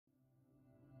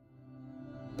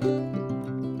Hey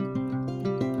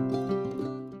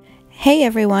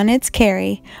everyone, it's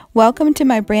Carrie. Welcome to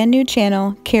my brand new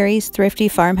channel, Carrie's Thrifty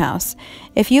Farmhouse.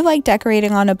 If you like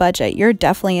decorating on a budget, you're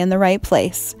definitely in the right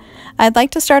place. I'd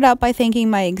like to start out by thanking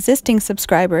my existing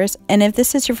subscribers, and if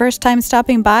this is your first time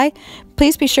stopping by,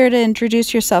 please be sure to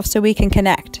introduce yourself so we can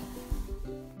connect.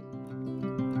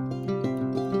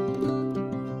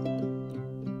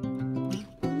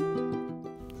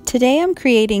 Today I'm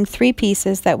creating 3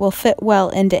 pieces that will fit well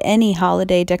into any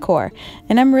holiday decor,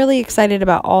 and I'm really excited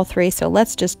about all 3, so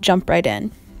let's just jump right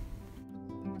in.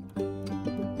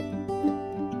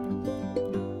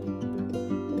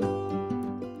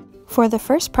 For the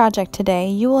first project today,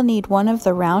 you will need one of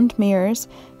the round mirrors,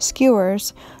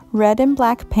 skewers, red and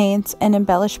black paints, and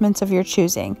embellishments of your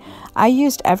choosing. I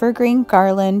used Evergreen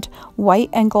garland,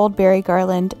 white and gold berry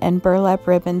garland, and burlap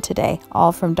ribbon today,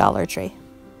 all from Dollar Tree.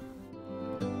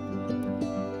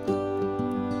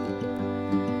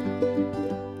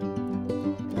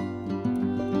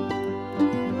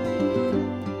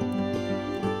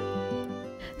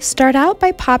 Start out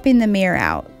by popping the mirror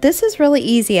out. This is really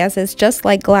easy as it's just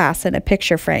like glass in a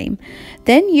picture frame.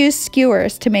 Then use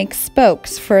skewers to make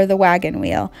spokes for the wagon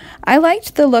wheel. I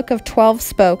liked the look of 12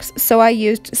 spokes, so I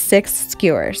used 6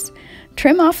 skewers.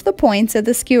 Trim off the points of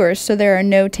the skewers so there are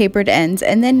no tapered ends,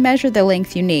 and then measure the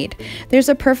length you need. There's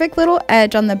a perfect little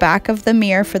edge on the back of the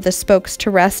mirror for the spokes to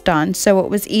rest on, so it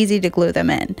was easy to glue them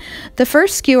in. The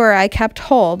first skewer I kept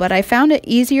whole, but I found it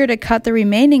easier to cut the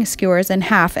remaining skewers in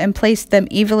half and place them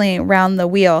evenly around the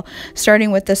wheel,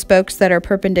 starting with the spokes that are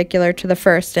perpendicular to the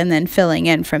first and then filling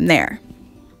in from there.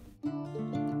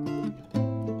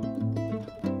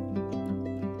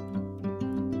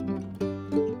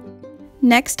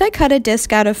 Next, I cut a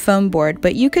disc out of foam board,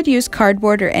 but you could use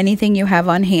cardboard or anything you have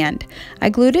on hand. I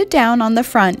glued it down on the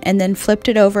front and then flipped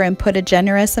it over and put a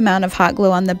generous amount of hot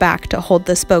glue on the back to hold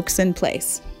the spokes in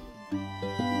place.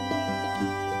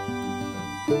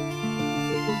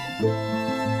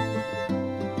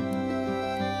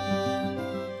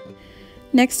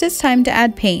 Next, it's time to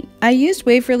add paint. I used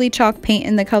Waverly chalk paint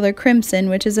in the color Crimson,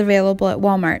 which is available at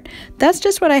Walmart. That's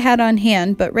just what I had on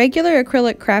hand, but regular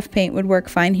acrylic craft paint would work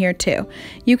fine here too.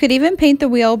 You could even paint the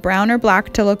wheel brown or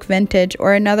black to look vintage,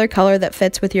 or another color that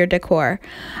fits with your decor.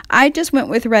 I just went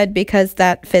with red because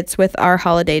that fits with our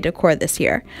holiday decor this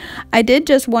year. I did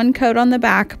just 1 coat on the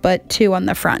back, but 2 on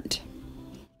the front.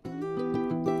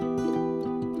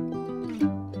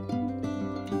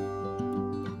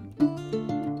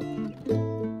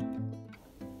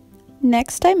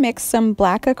 Next, I mixed some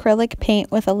black acrylic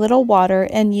paint with a little water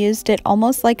and used it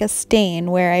almost like a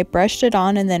stain, where I brushed it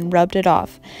on and then rubbed it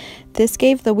off. This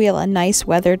gave the wheel a nice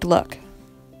weathered look.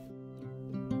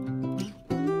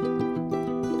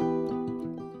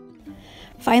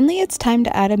 Finally, it's time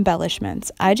to add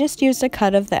embellishments. I just used a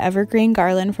cut of the evergreen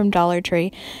garland from Dollar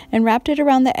Tree and wrapped it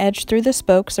around the edge through the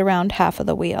spokes around half of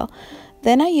the wheel.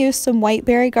 Then I used some white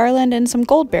berry garland and some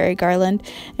gold berry garland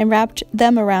and wrapped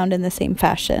them around in the same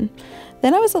fashion.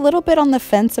 Then I was a little bit on the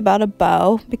fence about a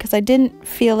bow because I didn't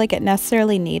feel like it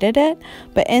necessarily needed it,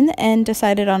 but in the end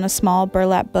decided on a small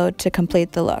burlap bow to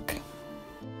complete the look.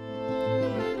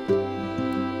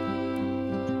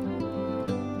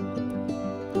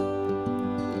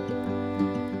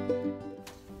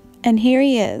 And here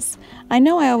he is. I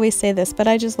know I always say this, but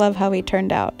I just love how he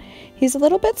turned out. He's a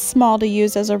little bit small to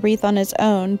use as a wreath on his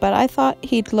own, but I thought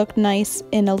he'd look nice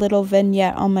in a little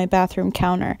vignette on my bathroom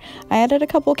counter. I added a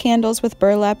couple candles with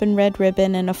burlap and red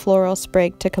ribbon and a floral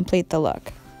sprig to complete the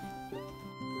look.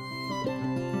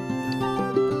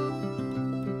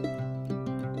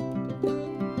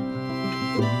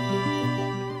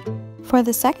 For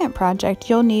the second project,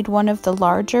 you'll need one of the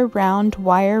larger round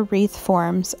wire wreath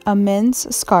forms, a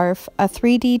men's scarf, a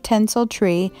 3D tinsel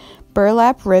tree,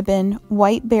 burlap ribbon,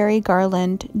 white berry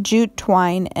garland, jute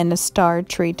twine, and a star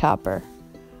tree topper.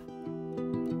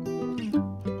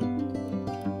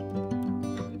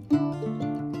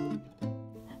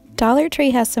 Dollar Tree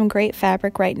has some great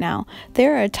fabric right now.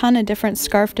 There are a ton of different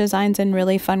scarf designs and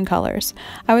really fun colors.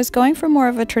 I was going for more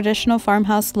of a traditional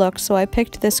farmhouse look, so I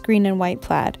picked this green and white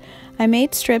plaid. I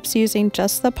made strips using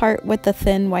just the part with the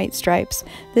thin white stripes.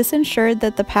 This ensured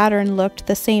that the pattern looked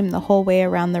the same the whole way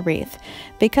around the wreath.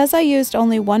 Because I used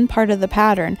only one part of the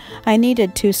pattern, I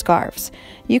needed 2 scarves.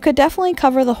 You could definitely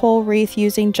cover the whole wreath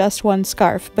using just one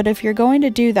scarf, but if you're going to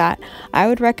do that, I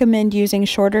would recommend using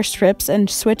shorter strips and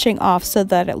switching off so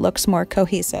that it looks more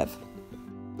cohesive.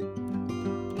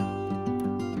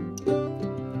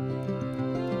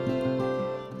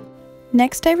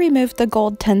 Next, I removed the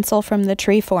gold tinsel from the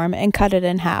tree form and cut it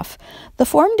in half. The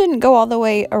form didn't go all the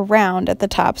way around at the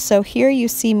top, so here you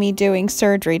see me doing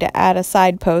surgery to add a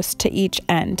side post to each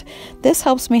end. This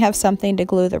helps me have something to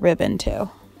glue the ribbon to.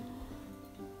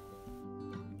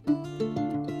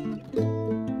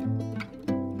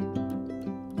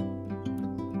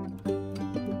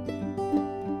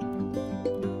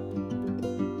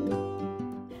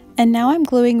 And now I'm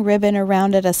gluing ribbon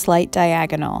around at a slight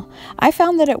diagonal. I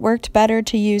found that it worked better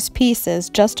to use pieces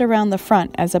just around the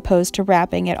front as opposed to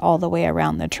wrapping it all the way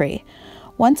around the tree.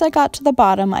 Once I got to the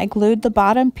bottom, I glued the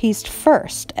bottom piece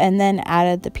first and then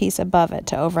added the piece above it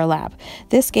to overlap.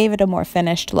 This gave it a more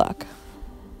finished look.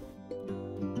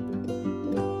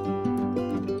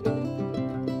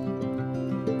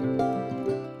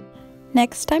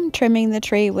 Next, I'm trimming the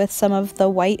tree with some of the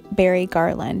white berry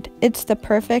garland. It's the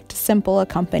perfect, simple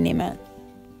accompaniment.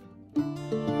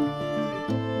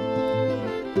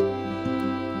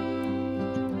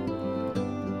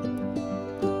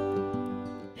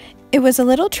 It was a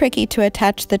little tricky to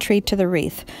attach the tree to the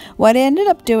wreath. What I ended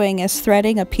up doing is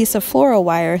threading a piece of floral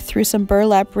wire through some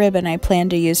burlap ribbon I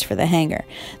planned to use for the hanger.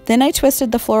 Then I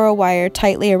twisted the floral wire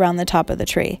tightly around the top of the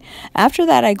tree. After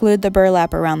that, I glued the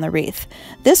burlap around the wreath.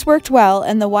 This worked well,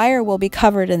 and the wire will be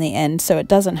covered in the end, so it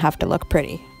doesn't have to look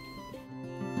pretty.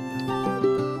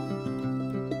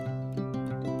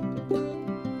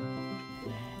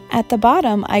 At the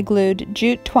bottom, I glued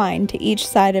jute twine to each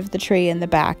side of the tree in the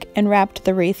back and wrapped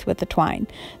the wreath with the twine.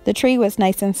 The tree was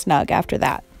nice and snug after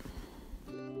that.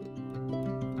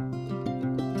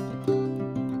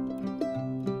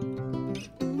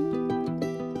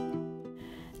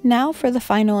 Now for the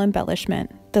final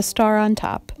embellishment, the star on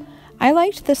top. I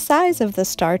liked the size of the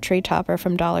star tree topper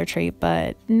from Dollar Tree,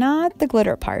 but not the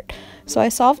glitter part, so I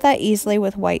solved that easily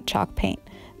with white chalk paint.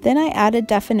 Then I added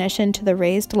definition to the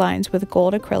raised lines with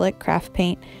gold acrylic craft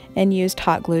paint and used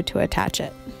hot glue to attach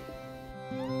it.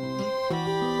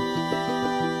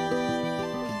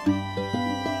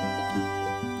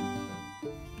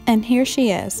 And here she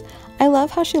is. I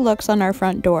love how she looks on our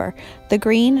front door. The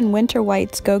green and winter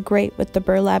whites go great with the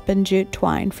burlap and jute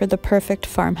twine for the perfect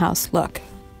farmhouse look.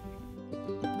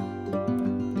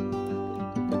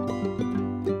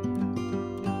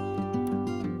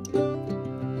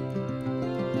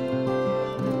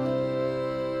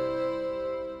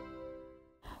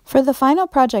 For the final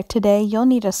project today, you'll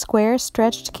need a square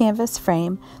stretched canvas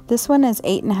frame. This one is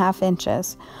 8.5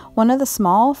 inches. One of the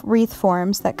small wreath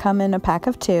forms that come in a pack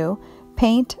of 2,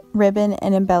 paint, ribbon,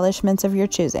 and embellishments of your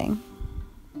choosing.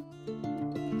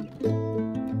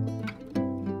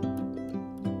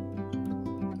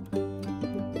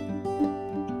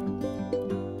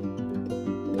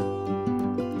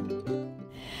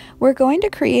 We're going to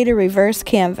create a reverse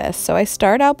canvas, so I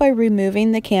start out by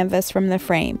removing the canvas from the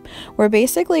frame. We're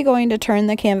basically going to turn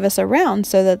the canvas around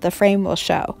so that the frame will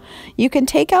show. You can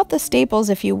take out the staples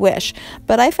if you wish,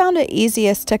 but I found it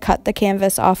easiest to cut the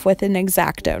canvas off with an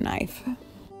X-Acto knife.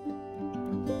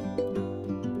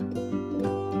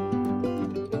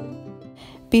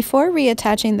 Before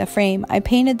reattaching the frame, I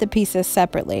painted the pieces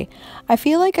separately. I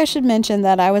feel like I should mention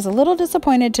that I was a little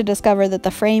disappointed to discover that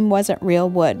the frame wasn't real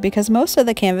wood, because most of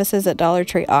the canvases at Dollar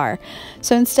Tree are.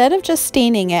 So instead of just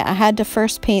staining it, I had to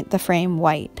first paint the frame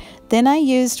white. Then I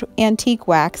used antique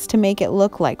wax to make it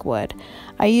look like wood.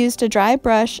 I used a dry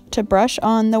brush to brush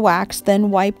on the wax,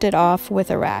 then wiped it off with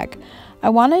a rag. I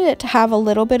wanted it to have a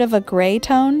little bit of a gray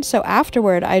tone, so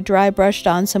afterward I dry brushed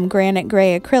on some granite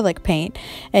gray acrylic paint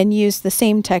and used the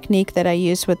same technique that I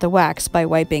used with the wax by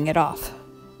wiping it off.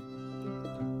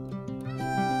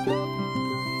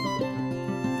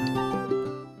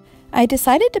 I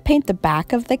decided to paint the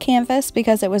back of the canvas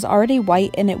because it was already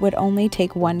white and it would only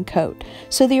take one coat.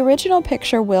 So the original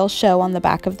picture will show on the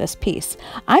back of this piece.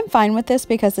 I'm fine with this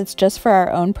because it's just for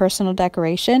our own personal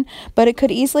decoration, but it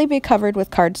could easily be covered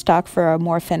with cardstock for a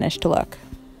more finished look.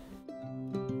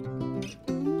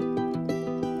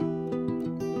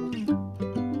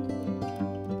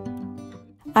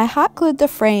 I hot glued the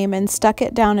frame and stuck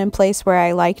it down in place where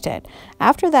I liked it.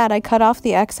 After that, I cut off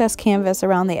the excess canvas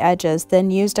around the edges,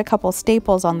 then used a couple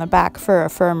staples on the back for a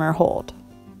firmer hold.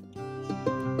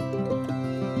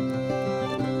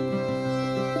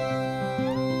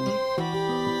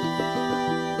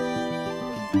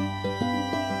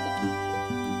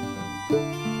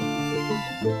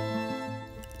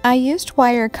 I used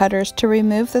wire cutters to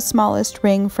remove the smallest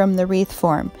ring from the wreath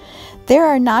form. There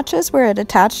are notches where it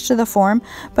attached to the form,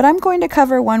 but I'm going to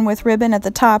cover one with ribbon at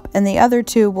the top and the other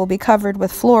two will be covered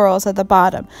with florals at the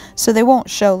bottom, so they won't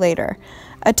show later.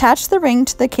 Attach the ring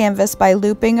to the canvas by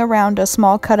looping around a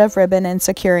small cut of ribbon and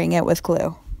securing it with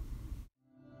glue.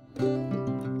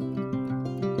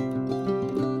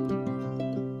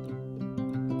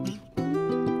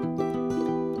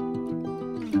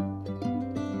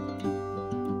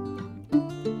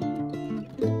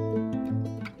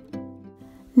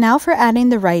 Now for adding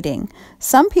the writing.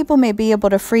 Some people may be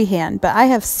able to freehand, but I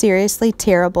have seriously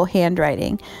terrible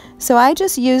handwriting. So I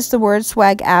just used the Word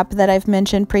Swag app that I've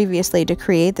mentioned previously to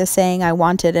create the saying I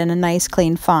wanted in a nice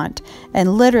clean font,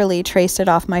 and literally traced it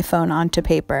off my phone onto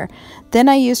paper. Then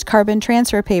I used carbon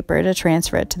transfer paper to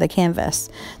transfer it to the canvas.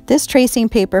 This tracing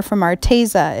paper from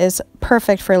Arteza is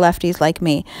perfect for lefties like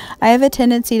me. I have a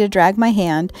tendency to drag my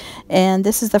hand, and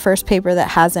this is the first paper that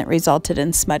hasn't resulted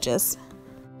in smudges.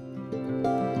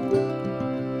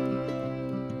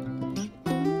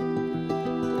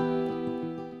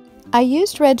 I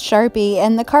used red Sharpie,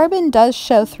 and the carbon does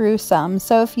show through some,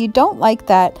 so if you don't like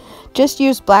that, just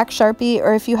use black Sharpie,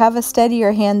 or if you have a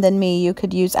steadier hand than me, you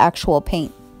could use actual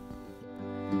paint.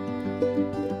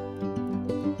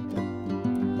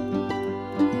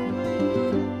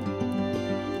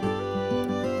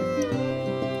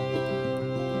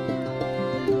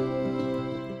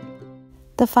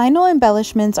 The final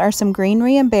embellishments are some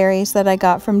greenery and berries that I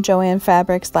got from Joann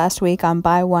Fabrics last week on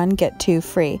buy one, get two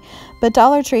free. But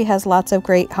Dollar Tree has lots of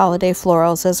great holiday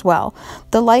florals as well.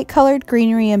 The light colored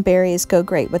greenery and berries go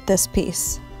great with this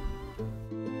piece.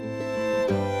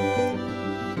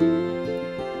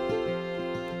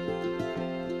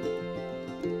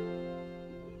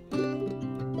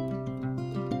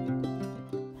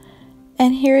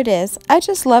 And here it is. I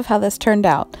just love how this turned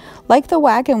out. Like the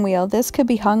wagon wheel, this could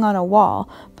be hung on a wall,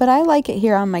 but I like it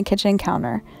here on my kitchen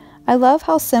counter. I love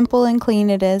how simple and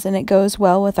clean it is, and it goes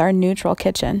well with our neutral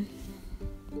kitchen.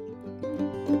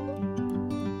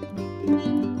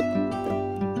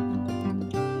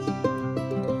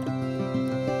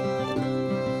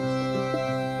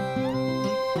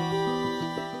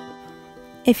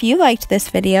 If you liked this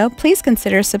video, please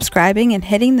consider subscribing and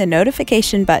hitting the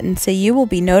notification button so you will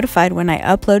be notified when I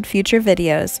upload future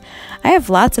videos. I have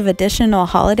lots of additional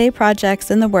holiday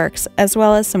projects in the works, as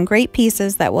well as some great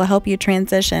pieces that will help you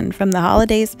transition from the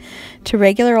holidays to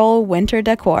regular old winter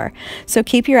decor. So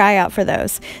keep your eye out for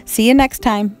those. See you next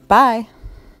time. Bye!